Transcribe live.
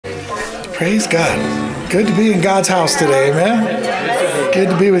Praise God. Good to be in God's house today, amen? Good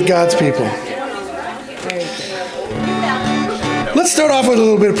to be with God's people. Let's start off with a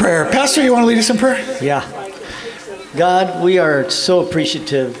little bit of prayer. Pastor, you want to lead us in prayer? Yeah. God, we are so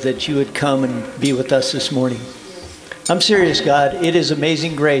appreciative that you would come and be with us this morning. I'm serious, God. It is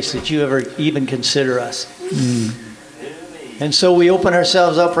amazing grace that you ever even consider us. And so we open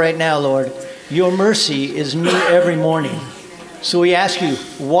ourselves up right now, Lord. Your mercy is new every morning. So we ask you,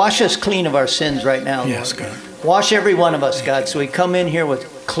 wash us clean of our sins right now, Lord. Yes, God. Wash every one of us, God, so we come in here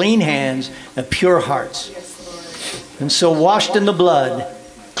with clean hands and pure hearts. And so washed in the blood,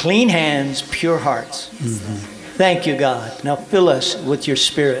 clean hands, pure hearts. Thank you, God. Now fill us with your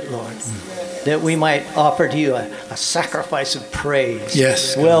Spirit, Lord, that we might offer to you a sacrifice of praise.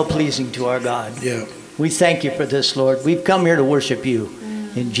 Yes. Well-pleasing to our God. Yeah. We thank you for this, Lord. We've come here to worship you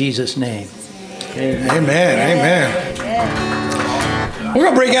in Jesus' name. Amen. Amen. Amen. We're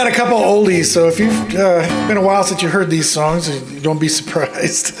going to break out a couple of oldies, so if you've been a while since you heard these songs, don't be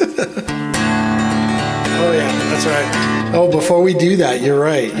surprised. Oh, yeah, that's right. Oh, before we do that, you're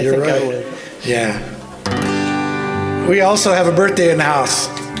right. You're right. I would. Yeah. We also have a birthday in the house.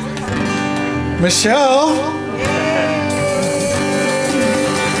 Michelle.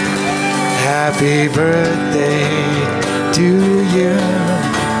 Happy birthday to you.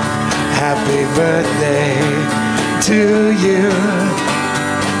 Happy birthday to you.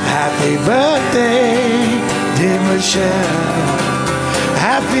 Happy birthday, dear Michelle.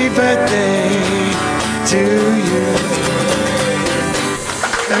 Happy birthday to you.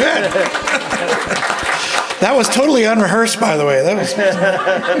 That was totally unrehearsed, by the way. That was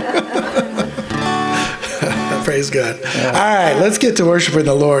praise God. All right, let's get to worshiping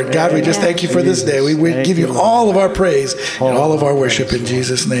the Lord. God, we just thank you for this day. We give you all of our praise and all of our worship in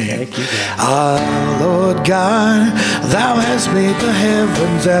Jesus' name. Ah, Lord God, thou hast made the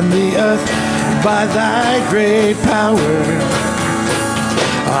heavens and the earth by thy great power.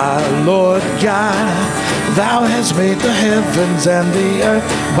 Ah, Lord God, thou hast made the heavens and the earth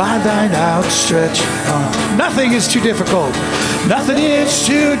by thine outstretched arm. Nothing is too difficult. Nothing is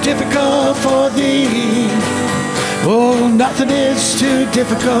too difficult for thee. Oh, nothing is too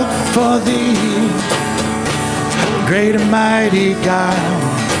difficult for thee. Great and mighty God,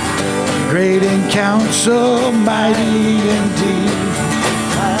 great in counsel, mighty indeed.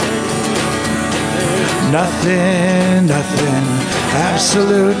 Nothing,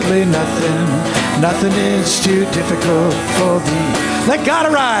 absolutely nothing. Nothing is too difficult for thee. Let God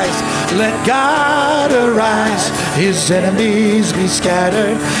arise. Let God arise. His enemies be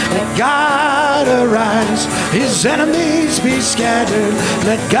scattered. Let God arise. His enemies be scattered.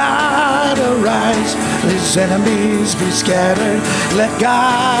 Let God arise. His enemies be scattered. Let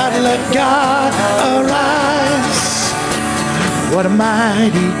God arise. What a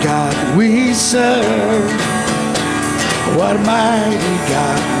mighty God we serve. What a mighty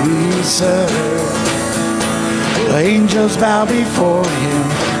God we serve. Angels bow before him.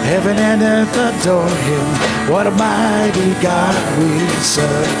 Heaven and earth adore him. What a mighty God we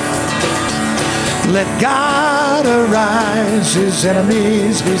serve. Let God arise. His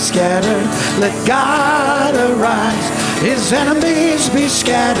enemies be scattered. Let God arise. His enemies be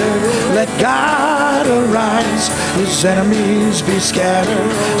scattered. Let God arise. His enemies be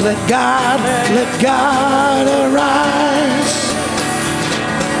scattered. Let God arise.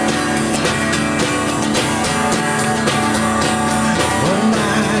 What a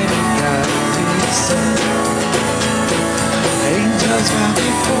mighty God we serve. Angels bow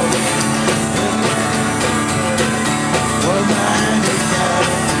before him. What a mighty God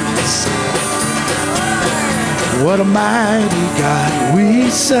we serve. What a mighty God we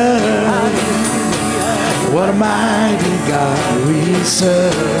serve. What a mighty God we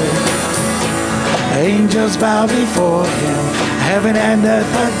serve. Angels bow before him. Heaven and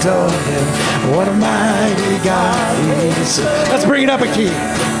earth adore him. What a mighty God we serve. Let's bring it up a key.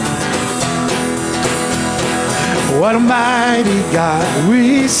 What a mighty God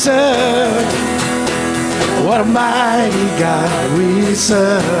we serve. What a mighty God we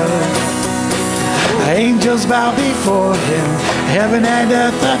serve. Angels bow before him. Heaven and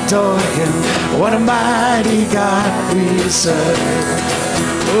earth adore him. What a mighty God we serve.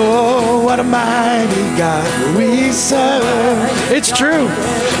 Oh, what a mighty God we serve. It's true.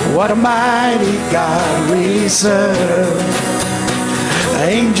 What a mighty God we serve.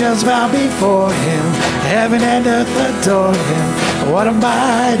 Angels bow before him. Heaven and earth adore him. What a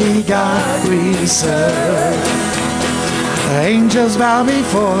mighty God we serve. Angels bow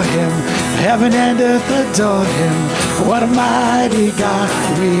before him. Heaven and earth adore him. What a mighty God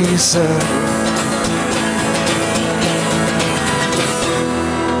we serve.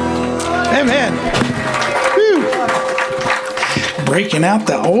 Amen. Whew. Breaking out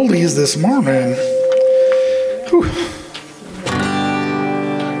the oldies this morning. Whew.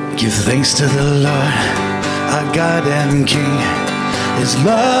 Give thanks to the Lord, our God and King. His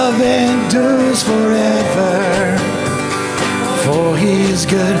love endures forever. For he is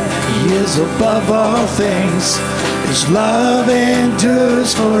good, he is above all things. His love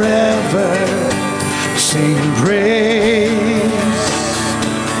endures forever. Sing praise,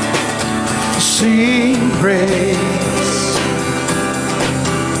 sing praise.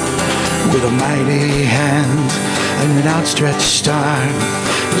 With a mighty hand and an outstretched arm,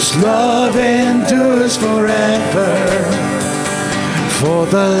 his love endures forever. For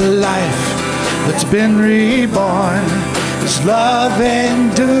the life that's been reborn, his love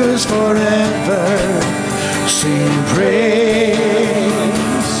endures forever. Sing praise,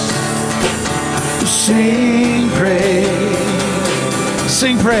 sing praise,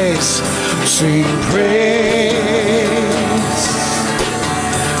 sing praise, sing praise,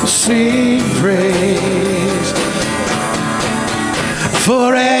 sing praise.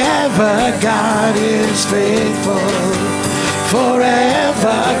 Forever God is faithful.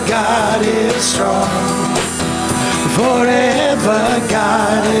 Forever God is strong. Forever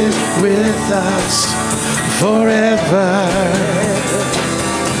God is with us. Forever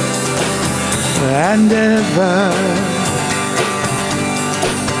and ever.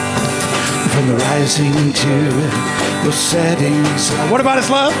 From the rising to the setting sun. What about his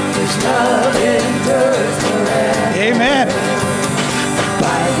love? His love endures forever. Amen.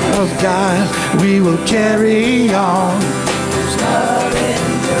 By the love of God we will carry on. His love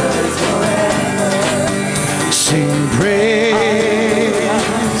endures forever. Sing praise,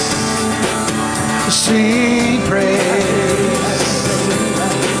 sing praise,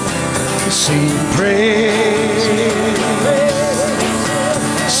 sing praise,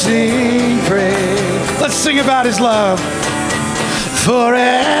 sing praise. Let's sing about his love.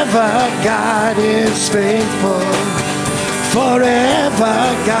 Forever God is faithful.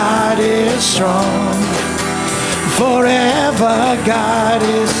 Forever God is strong. Forever God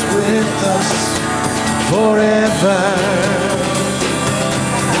is with us. Forever.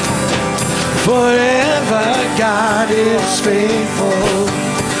 Forever God is faithful.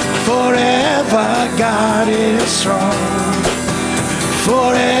 Forever God is strong.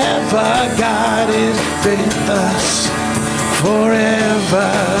 Forever God is with us.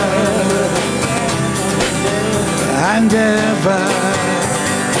 Forever and ever.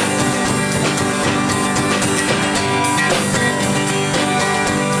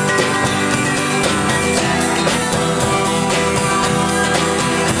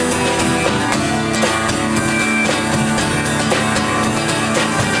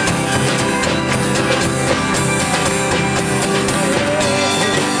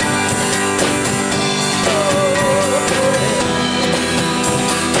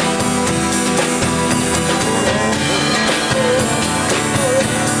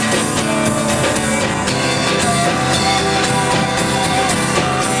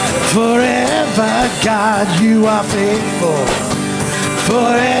 Forever, God, you are faithful.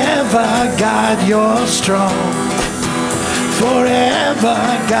 Forever, God, you're strong. Forever,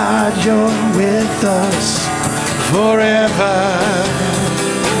 God, you're with us. Forever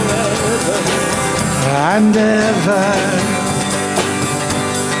and ever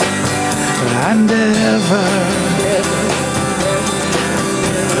and ever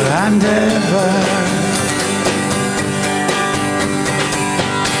and ever.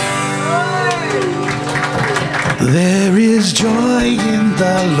 There is joy in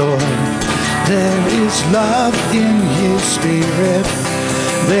the Lord. There is love in his spirit.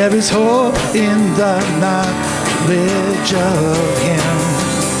 There is hope in the knowledge of him.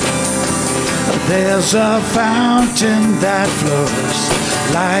 There's a fountain that flows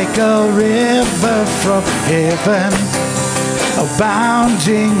like a river from heaven,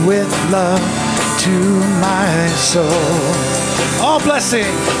 abounding with love to my soul. All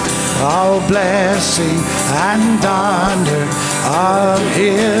blessing and honor are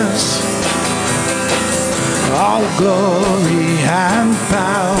his. All glory and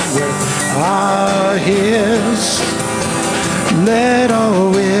power are his. Let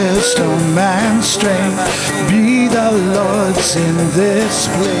all wisdom and strength be the Lord's in this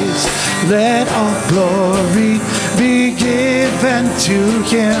place. Let all glory be given to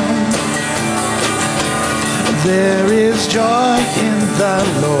him. There is joy in the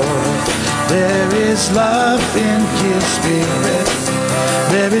Lord. There is love in his spirit.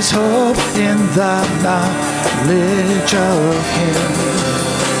 There is hope in the knowledge of him.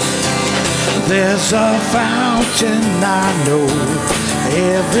 There's a fountain I know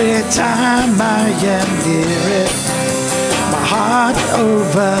Every time I am near it, my heart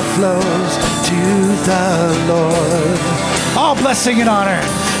overflows to the Lord. All blessing and honor,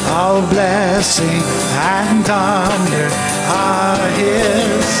 all blessing and honor are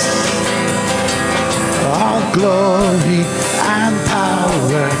His. All glory and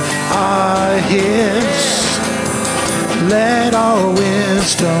power are His. Let all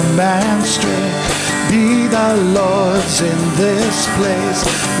wisdom and strength be the Lord's in this place.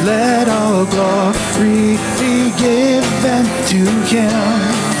 Let all glory be given to Him.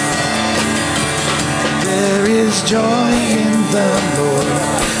 There is joy in the Lord.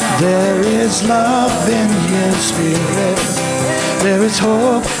 There is love in His Spirit. There is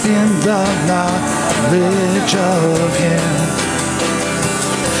hope in the knowledge of Him.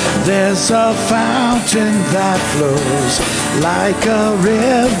 There's a fountain that flows like a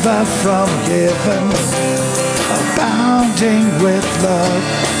river from heaven, abounding with love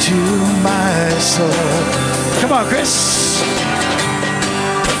to my soul. Come on, Chris.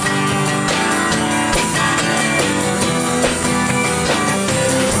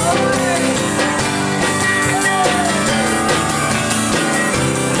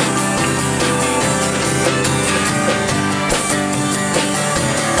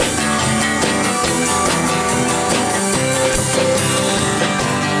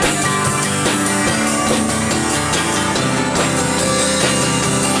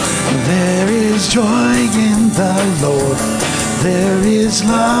 Joy in the Lord. There is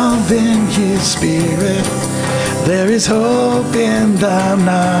love in His Spirit. There is hope in the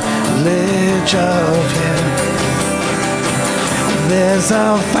knowledge of Him. There's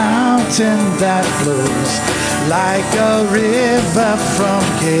a fountain that flows like a river from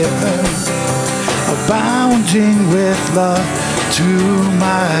heaven, abounding with love to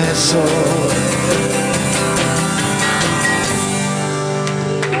my soul.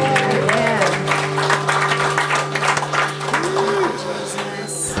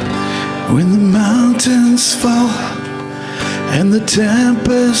 When the mountains fall and the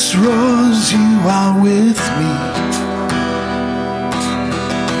tempest roars, You are with me.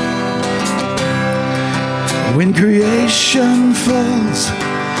 When creation falls,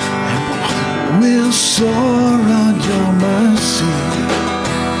 and we'll soar on Your mercy.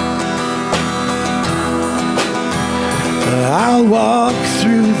 I'll walk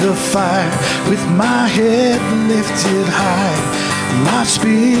through the fire with my head lifted high, my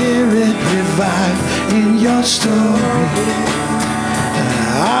spirit revived in Your story.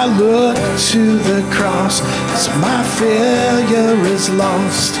 I look to the cross as my failure is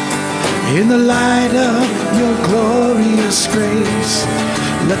lost in the light of Your glorious grace.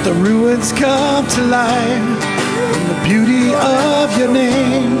 Let the ruins come to life in the beauty of Your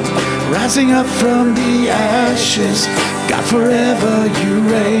name. Rising up from the ashes, God, forever You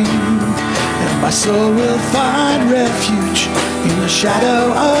reign. And my soul will find refuge in the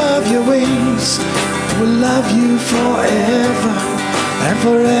shadow of Your wings. I will love You forever, and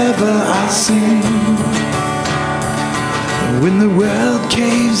forever I'll sing. When the world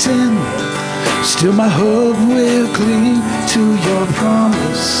caves in, still my hope will cling to Your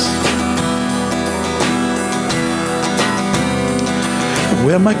promise.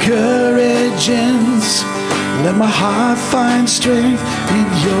 Where my courage ends, let my heart find strength in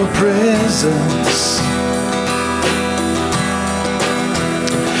Your presence.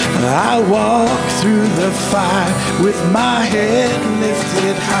 I walk through the fire with my head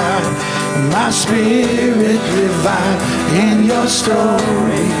lifted high, my spirit revived in Your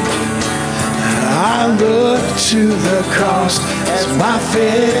story. I look to the cross as my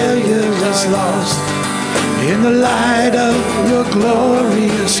failure is lost in the light of Your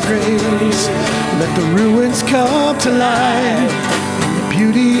glorious grace. Let the ruins come to life in the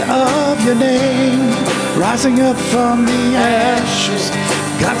beauty of Your name. Rising up from the ashes,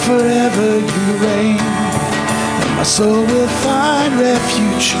 God, forever You reign. And my soul will find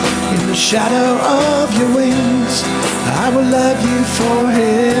refuge in the shadow of Your wings. I will love You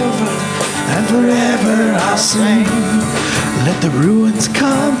forever, and forever I'll sing. Let the ruins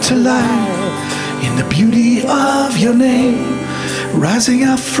come to life in the beauty of Your name. Rising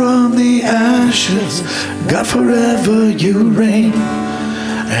up from the ashes, God, forever You reign.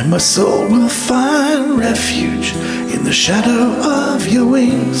 And my soul will find refuge in the shadow of Your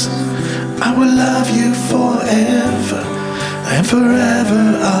wings. I will love You forever, and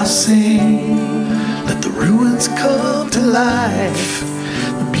forever I'll sing. Let the ruins come to life,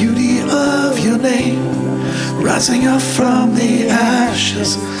 the beauty of Your name. Rising up from the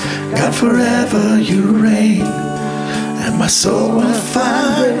ashes, God, forever You reign. And my soul will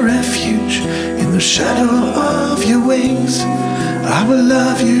find refuge in the shadow of Your wings. I will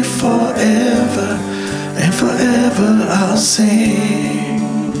love you forever, and forever I'll sing.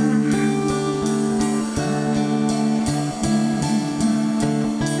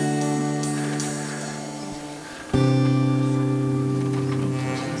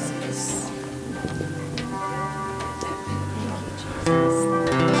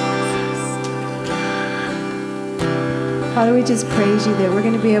 Father, we just praise you that we're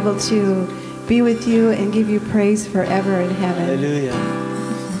going to be able to be with you and give you praise forever in heaven. Hallelujah.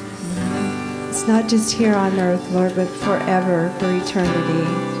 It's not just here on earth, Lord, but forever, for eternity.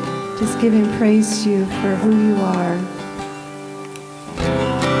 Just giving praise to you for who you are.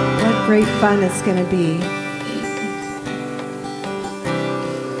 What great fun it's going to be.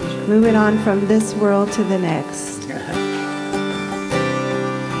 Moving on from this world to the next.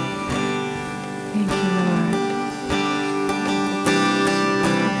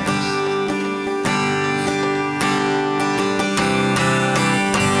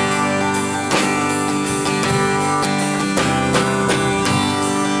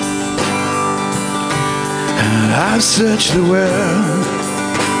 I've searched the world,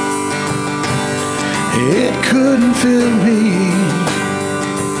 it couldn't fill me.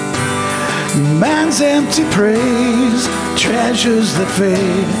 Man's empty praise, treasures that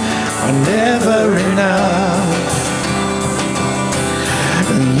fade are never enough.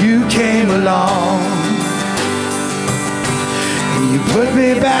 And you came along, and you put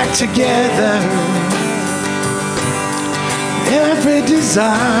me back together. Every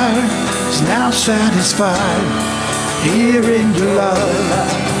desire is now satisfied here in your love.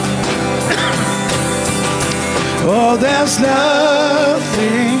 Oh, there's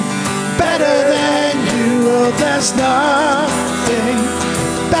nothing better than you. Oh, there's nothing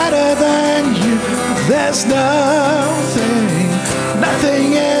better than you. There's nothing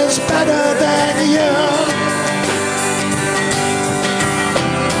is better than you.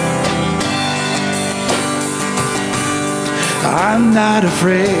 I'm not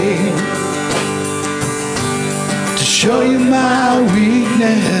afraid to show you my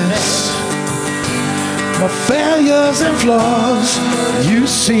weakness, my failures and flaws. You've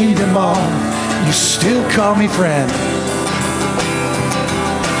seen them all, you still call me friend.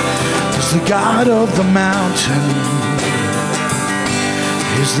 'Cause the God of the mountain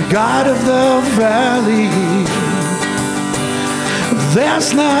is the God of the valley.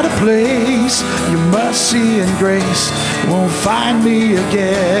 There's not a place your mercy and grace won't find me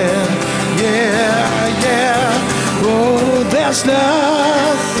again. Yeah, yeah. Oh, there's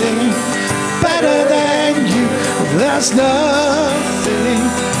nothing better than you. There's nothing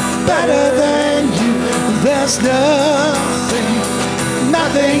better than you. There's nothing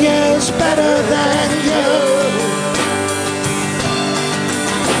is better than you.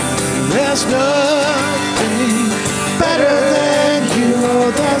 There's nothing better than you.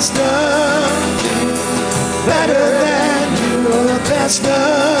 Oh, there's nothing better than you. Oh, there's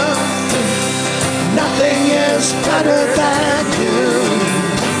nothing is better than you.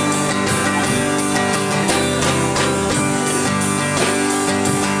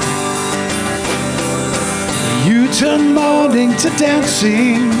 You turn mourning to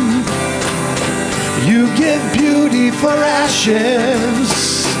dancing. You give beauty for ashes.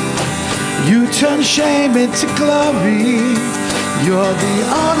 You turn shame into glory. You're the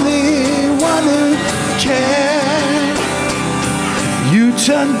only one who can. You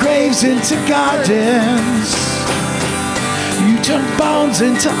turn graves into gardens. You turn bones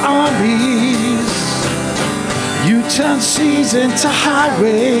into armies. You turn seas into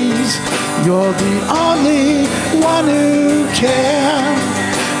highways. You're the only one who can.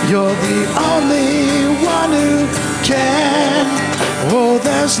 You're the only one who can. Oh,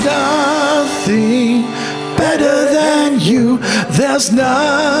 there's nothing better than you. There's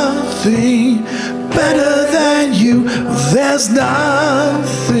nothing better than you. There's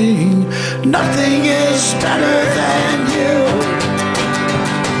nothing is better than you.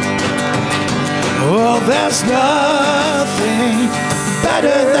 Oh, there's nothing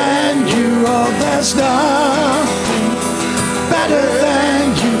better than you. Oh, there's nothing better than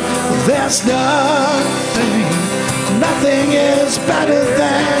you. There's nothing is better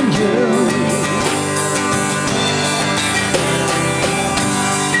than you.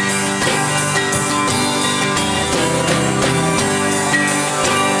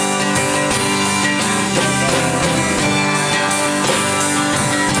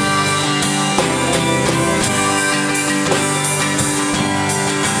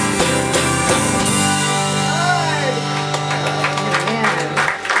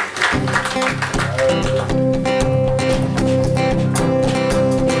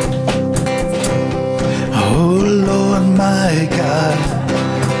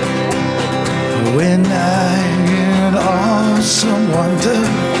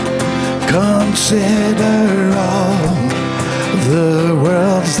 consider all the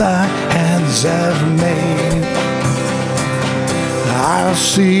worlds thy hands have made. I'll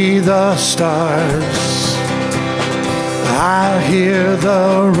see the stars, I'll hear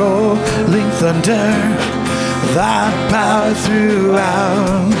the rolling thunder, thy power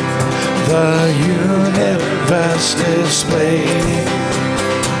throughout the universe displayed.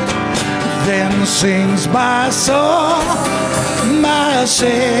 Then sings my soul, my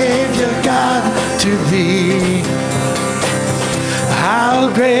Savior God, to thee. How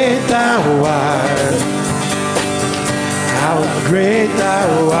great thou art, how great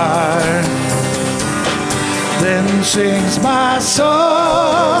thou art. Then sings my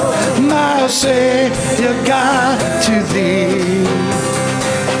soul, my Savior God, to thee.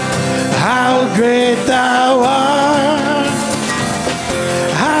 How great thou art,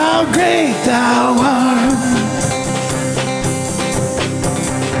 how great thou art.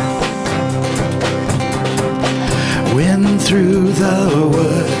 When through the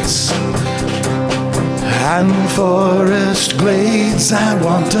woods and forest glades I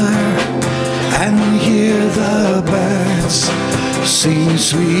wander and hear the birds sing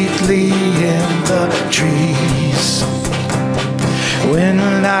sweetly in the trees. When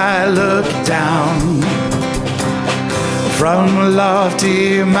I look down from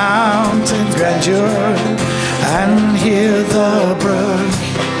lofty mountain grandeur and hear the brook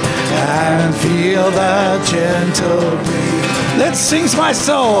and feel the gentle breeze, then sings my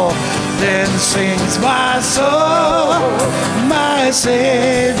soul, then sings my soul, my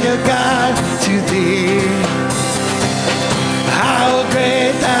Savior God, to thee. How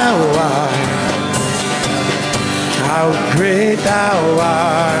great thou art, how great thou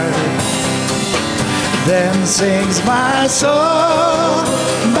art. Then sings my soul,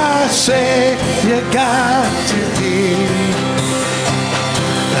 my Savior God, to thee.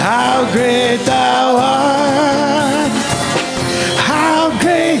 How great thou art, how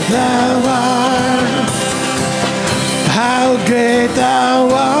great thou art, how great thou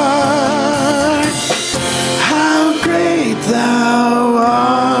art, how great thou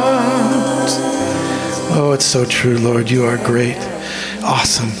art. Oh, it's so true, Lord. You are great,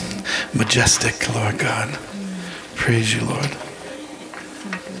 awesome, majestic, Lord God. Praise you, Lord.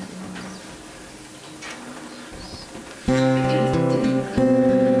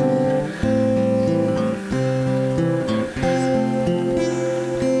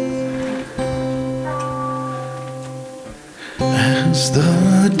 As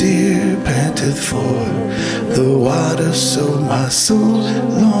the deer panteth for the water, so my soul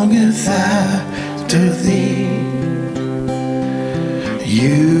longeth after thee.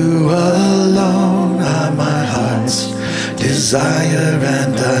 You alone are my heart's desire,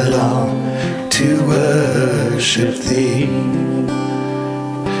 and I long to worship thee.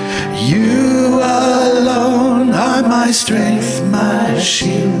 You alone are my strength, my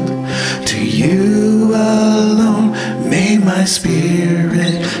shield. To you alone may my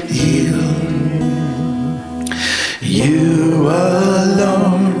spirit yield. You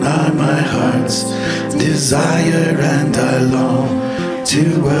alone are my heart's desire, and I long to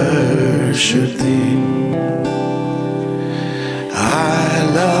worship thee. I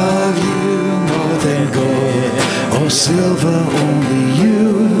love you more than gold or silver, only you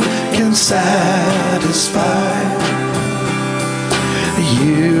can satisfy.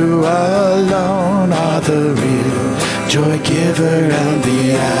 You alone are the real joy giver and the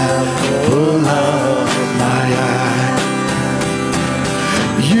apple of my eye.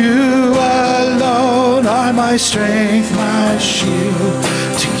 You alone are my strength, my shield.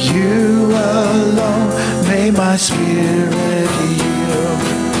 To you alone may my spirit yield.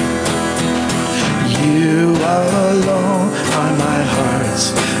 You alone are my heart's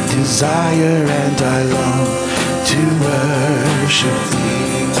desire, and I long to worship thee.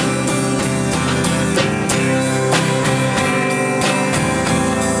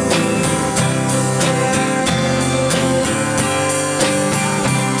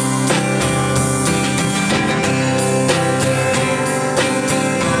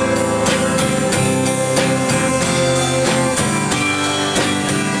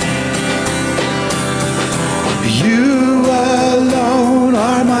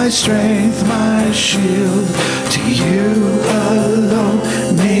 My strength, my shield. To you alone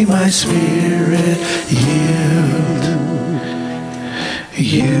may my spirit yield.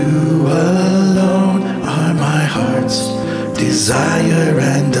 You alone are my heart's desire,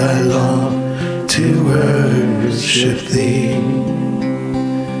 and I long to worship thee.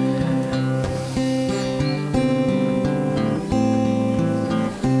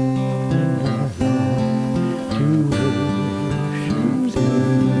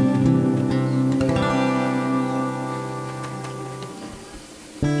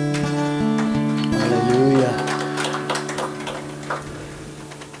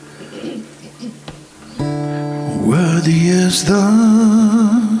 Worthy is the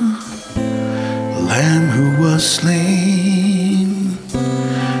Lamb who was slain.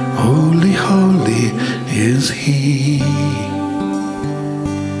 Holy, holy is He.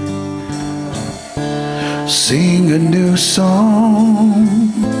 Sing a new song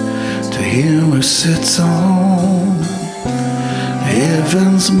to Him who sits on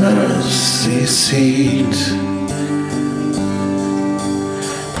heaven's mercy seat.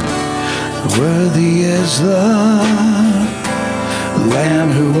 Worthy is the Lamb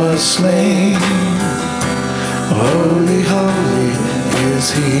who was slain. Holy, holy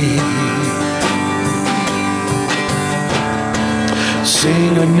is He.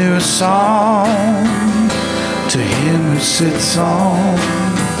 Sing a new song to Him who sits on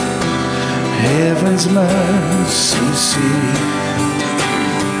heaven's mercy seat.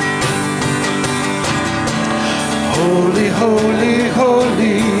 Holy, holy,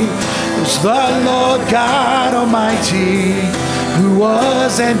 holy is the Lord God Almighty, who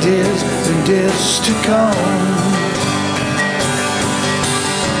was and is to come.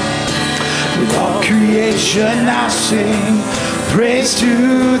 With all creation I sing praise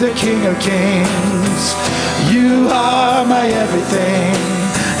to the King of Kings. You are my everything.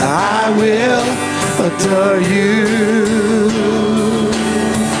 I will adore you.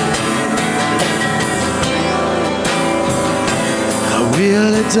 I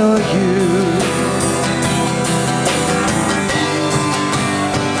will adore you.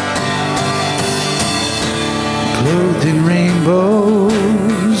 Clothed in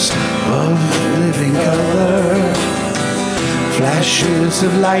rainbows of living color, flashes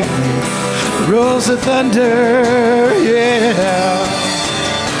of lightning, rolls of thunder, yeah.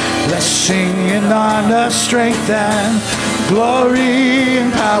 Blessing and honor, strength and glory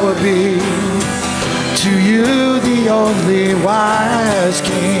and power be to you, the only wise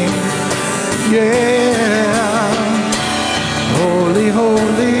King, yeah. Holy,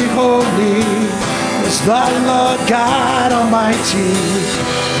 holy, holy is the Lord God Almighty,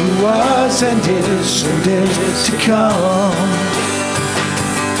 who was and is to come.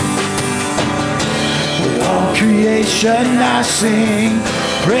 With all creation I sing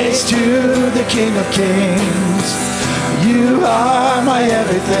praise to the King of Kings. You are my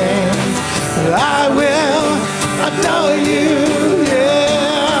everything. I will adore you, yeah.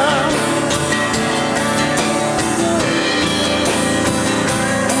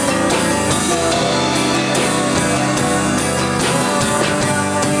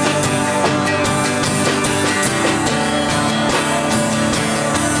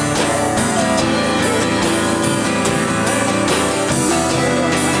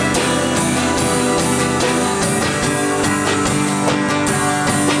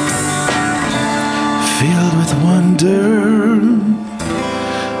 Filled with wonder,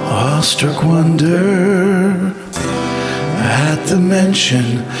 awestruck wonder, at the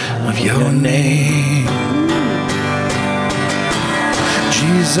mention of your name.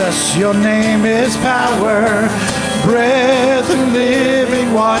 Jesus, your name is power, breath and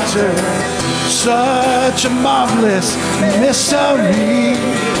living water, such a marvelous mystery,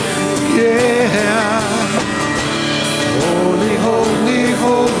 yeah. Holy, holy,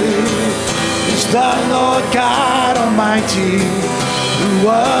 holy is the Lord God Almighty, who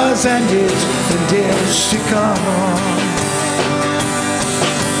was and is to come.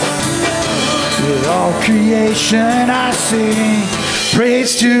 With all creation I sing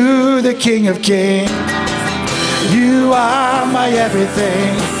praise to the King of Kings. You are my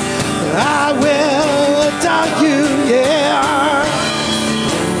everything. I will adore you, yeah.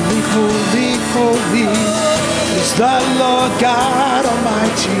 Holy, holy, holy is the Lord God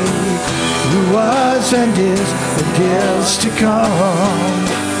Almighty, who was and is to come.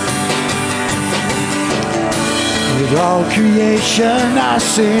 With all creation I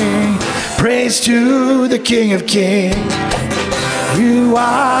sing praise to the King of Kings. You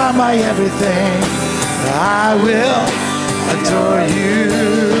are my everything. I will adore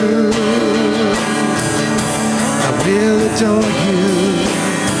you. I will adore you.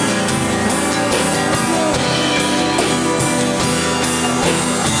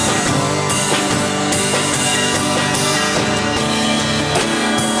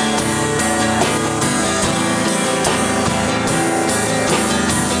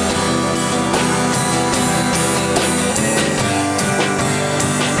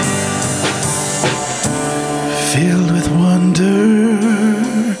 Filled with wonder,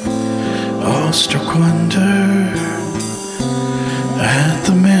 awestruck wonder, at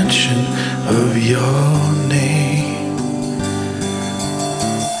the mention of your name.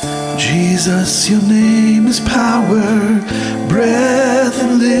 Jesus, your name is power, breath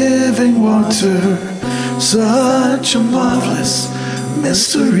and living water, such a marvelous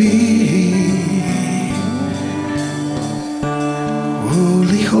mystery.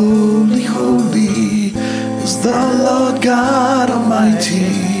 Holy, holy, holy is the Lord God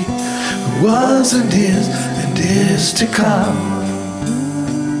Almighty, who was and is to come.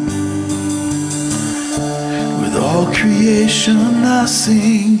 With all creation I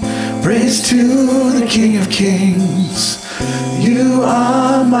sing praise to the King of Kings. You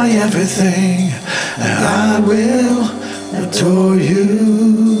are my everything, and I will adore you.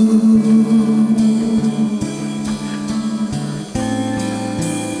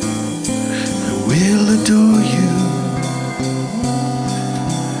 I will adore you.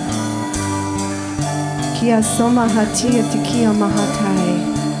 Kia soma hatia te kia mahatai.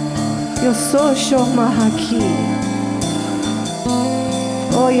 Yo so sho mahaki.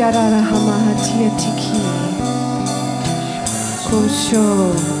 O yarara hamahatia tiki. Kosho.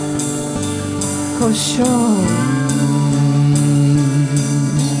 Kosho.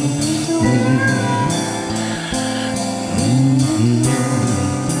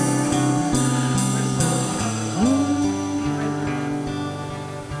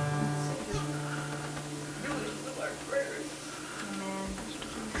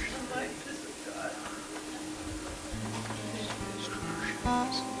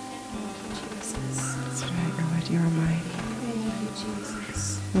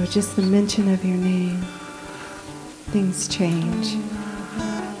 Lord, just the mention of your name, things change.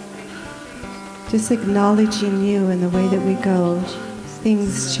 Just acknowledging you in the way that we go,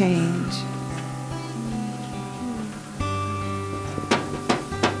 things change.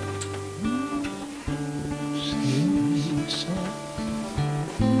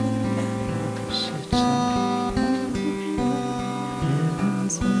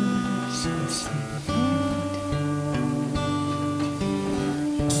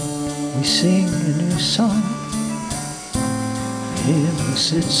 We sing a new song, heaven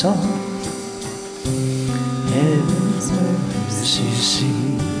sits on heaven's mercy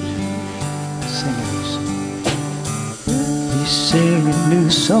seat. Sing a new song. We sing a new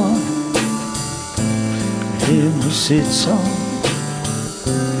song, heaven sits on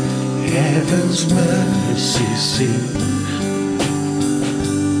heaven's mercy seat.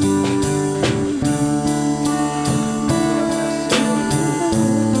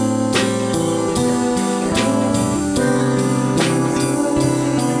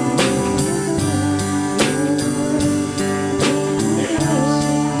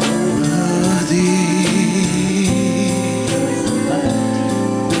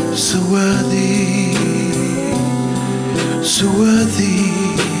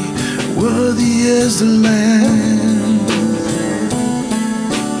 Worthy is the Lamb.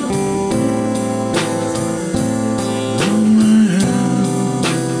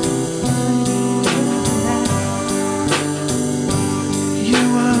 You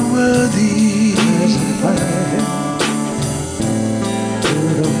are worthy.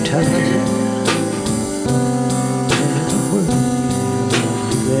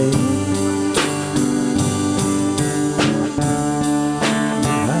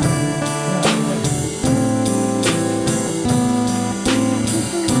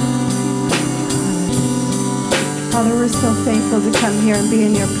 Father, we're so thankful to come here and be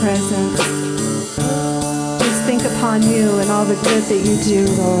in your presence. Just think upon you and all the good that you do,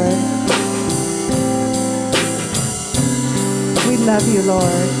 Lord. We love you,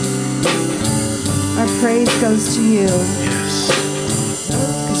 Lord. Our praise goes to you.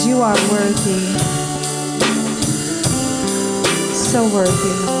 Because you are worthy. So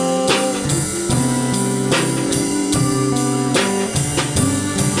worthy.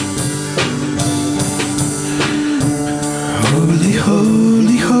 Holy,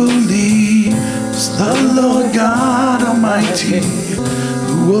 holy, holy is the Lord God Almighty,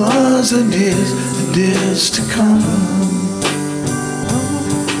 who was and is to come.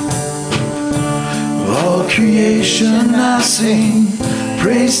 All creation I sing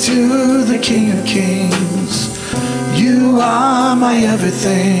praise to the King of Kings. You are my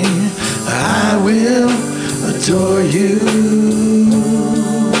everything, I will adore you.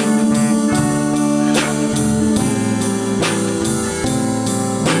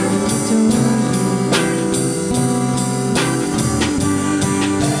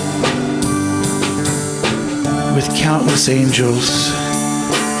 With countless angels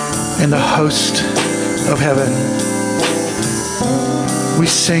and the host of heaven, we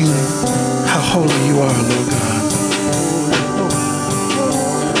sing how holy you are, Lord God.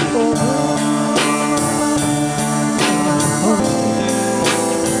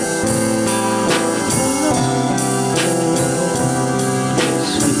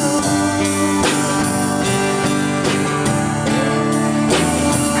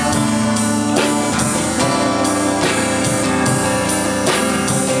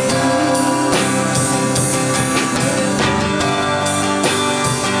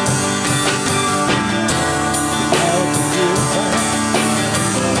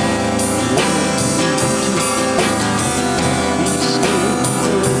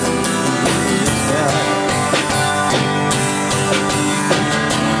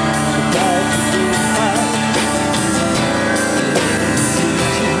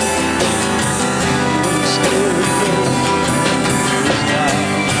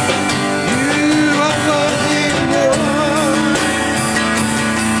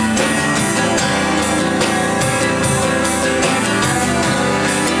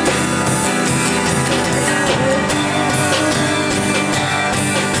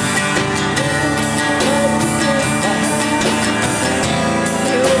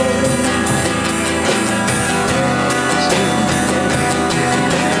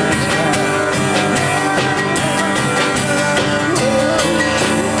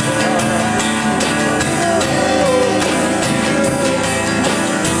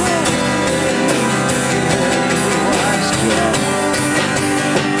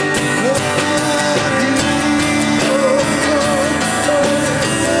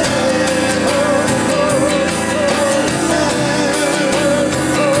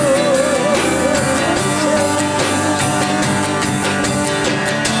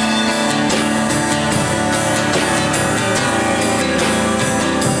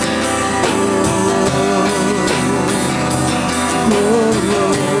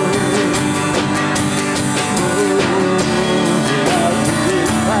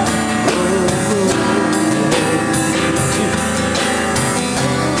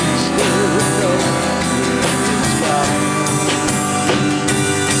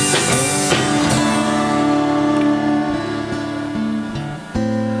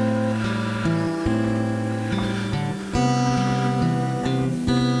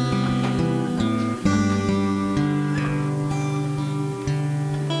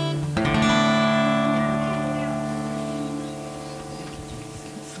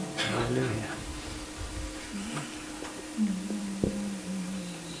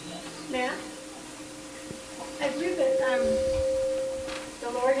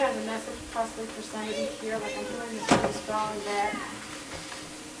 have a message possibly for somebody here, like I'm feeling this really strong that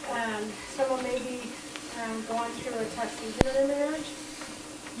someone may be going through a tough season in their marriage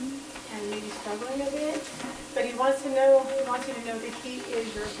and maybe struggling a bit. But he wants you to know that he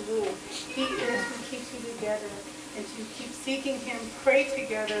is your glue. He is who keeps you together. And to keep seeking him, pray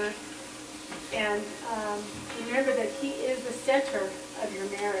together, and remember that he is the center of your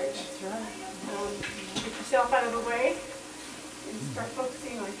marriage. That's right. Get yourself out of the way and start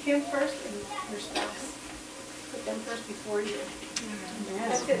focusing on him first and your spouse. Put them first before you. Amen.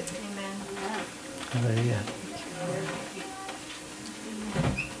 That's it. Amen. Hallelujah.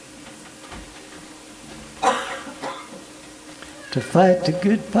 To fight the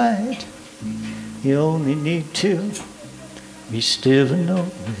good fight, you only need to be still and know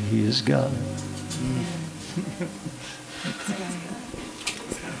that he is God.